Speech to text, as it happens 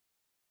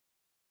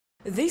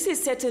This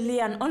is certainly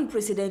an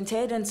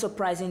unprecedented and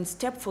surprising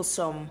step for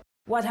some.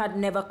 What had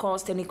never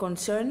caused any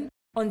concern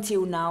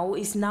until now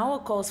is now a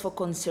cause for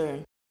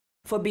concern.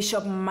 For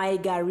Bishop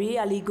Maigari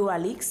Aligo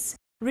Alix,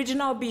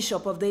 Regional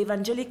Bishop of the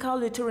Evangelical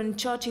Lutheran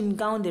Church in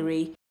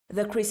Gaoundéré,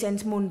 the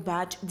Crescent moon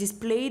badge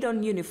displayed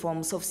on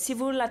uniforms of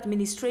civil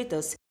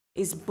administrators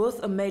is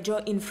both a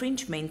major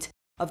infringement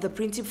of the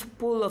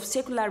principle of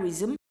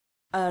secularism,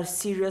 a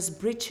serious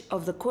breach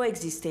of the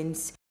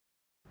coexistence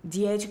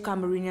dear to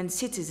Cameroonian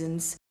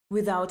citizens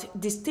without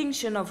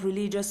distinction of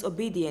religious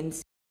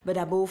obedience, but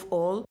above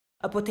all,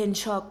 a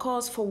potential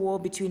cause for war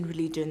between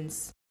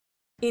religions.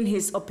 In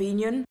his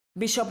opinion,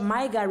 Bishop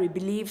Maigari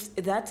believes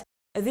that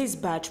this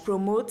badge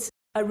promotes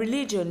a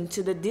religion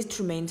to the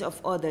detriment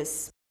of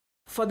others.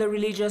 For the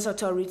religious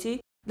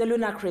authority, the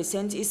Lunar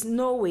Crescent is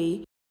no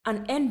way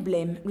an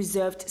emblem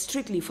reserved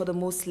strictly for the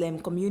Muslim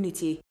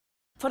community.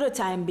 For the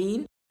time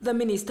being, the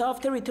Minister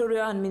of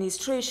Territorial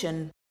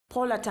Administration,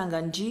 Paul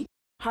Atanganji,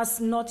 has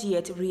not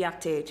yet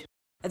reacted.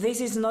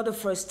 This is not the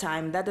first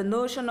time that the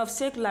notion of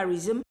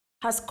secularism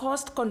has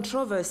caused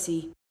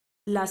controversy.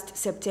 Last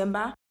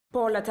September,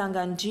 Paul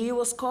Atanganji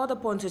was called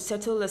upon to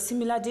settle a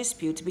similar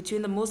dispute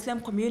between the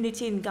Muslim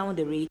community in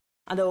Gaoundéré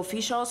and the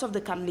officials of the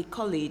Catholic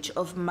College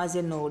of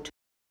Mazenod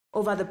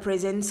over the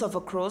presence of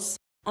a cross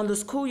on the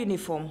school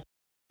uniform.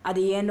 At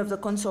the end of the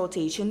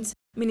consultations,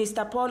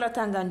 Minister Paul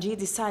Atanganji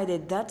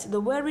decided that the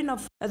wearing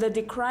of the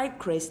decried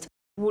crest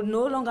would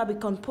no longer be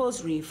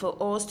compulsory for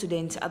all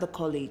students at the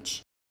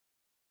college.